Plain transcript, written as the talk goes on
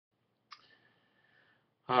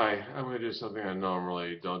Hi, I'm going to do something I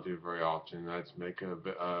normally don't do very often. That's make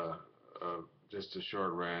just a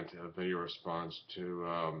short rant, a video response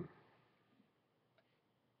to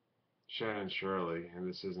Shannon Shirley, and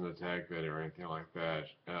this isn't a tag video or anything like that.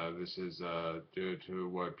 This is due to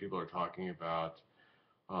what people are talking about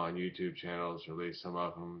on YouTube channels, or at least some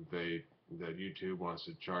of them. That YouTube wants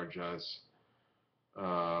to charge us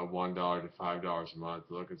 $1 to $5 a month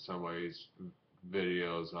to look at somebody's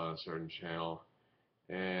videos on a certain channel,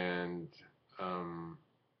 and um,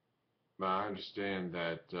 I understand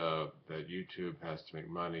that that YouTube has to make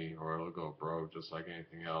money or it'll go broke just like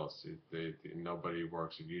anything else. Nobody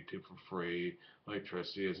works at YouTube for free.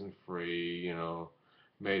 Electricity isn't free.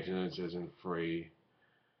 Maintenance isn't free.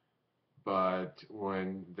 But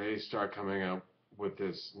when they start coming up with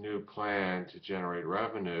this new plan to generate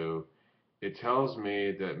revenue, it tells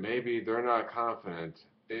me that maybe they're not confident.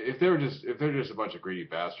 If they're just a bunch of greedy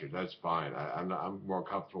bastards, that's fine. I'm more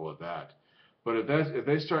comfortable with that. But if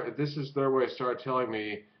this is their way to start telling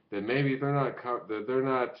me that maybe they're not a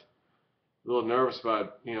little nervous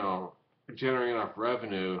about generating enough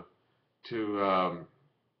revenue to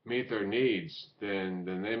meet their needs, then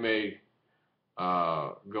they may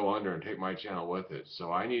go under and take my channel with it.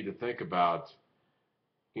 So I need to think about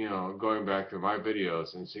going back through my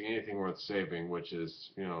videos and seeing anything worth saving, which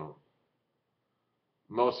is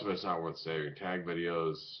most of it's not worth saving. Tag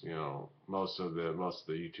videos, most of the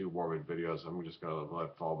YouTube morbid videos, I'm just gonna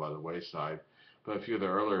let fall by the wayside. But a few of the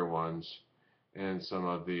earlier ones and some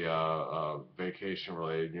of the vacation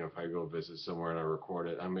related, if I go visit somewhere and I record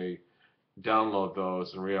it, I may download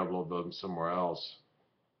those and re-upload them somewhere else,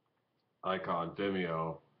 like on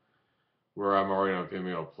Vimeo, where I'm already on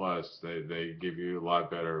Vimeo Plus. They give you a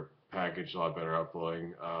lot better package, a lot better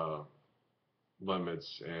uploading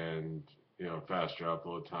limits, and faster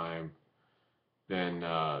upload time than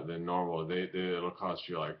normal. It'll cost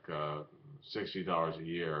you like $60 a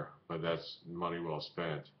year, but that's money well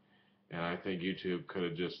spent. And I think YouTube could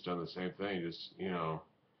have just done the same thing. Just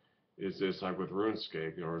it's like with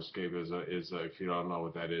RuneScape. RuneScape is if you don't know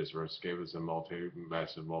what that is, RuneScape is a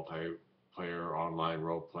massive multiplayer online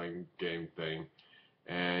role-playing game thing,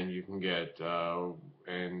 and you can get sign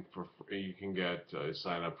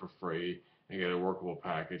up for free and get a workable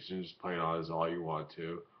package and just play it on as all you want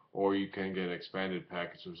to, or you can get an expanded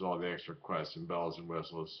package with all the extra quests and bells and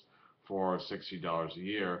whistles for $60 a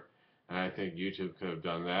year. And I think YouTube could have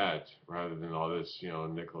done that rather than all this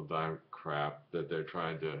nickel dime crap that they're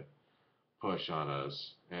trying to push on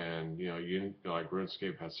us. And like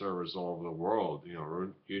RuneScape has servers all over the world.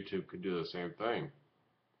 YouTube could do the same thing.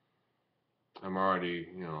 I'm already,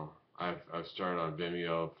 I've started on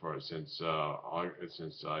Vimeo since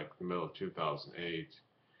like the middle of 2008,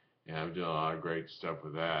 and I'm doing a lot of great stuff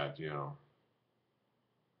with that.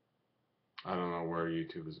 I don't know where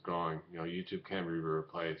YouTube is going. YouTube can be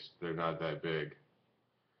replaced. They're not that big.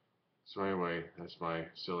 So anyway, that's my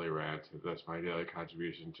silly rant. That's my daily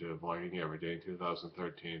contribution to vlogging every day in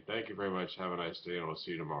 2013. Thank you very much. Have a nice day, and we'll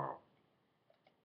see you tomorrow.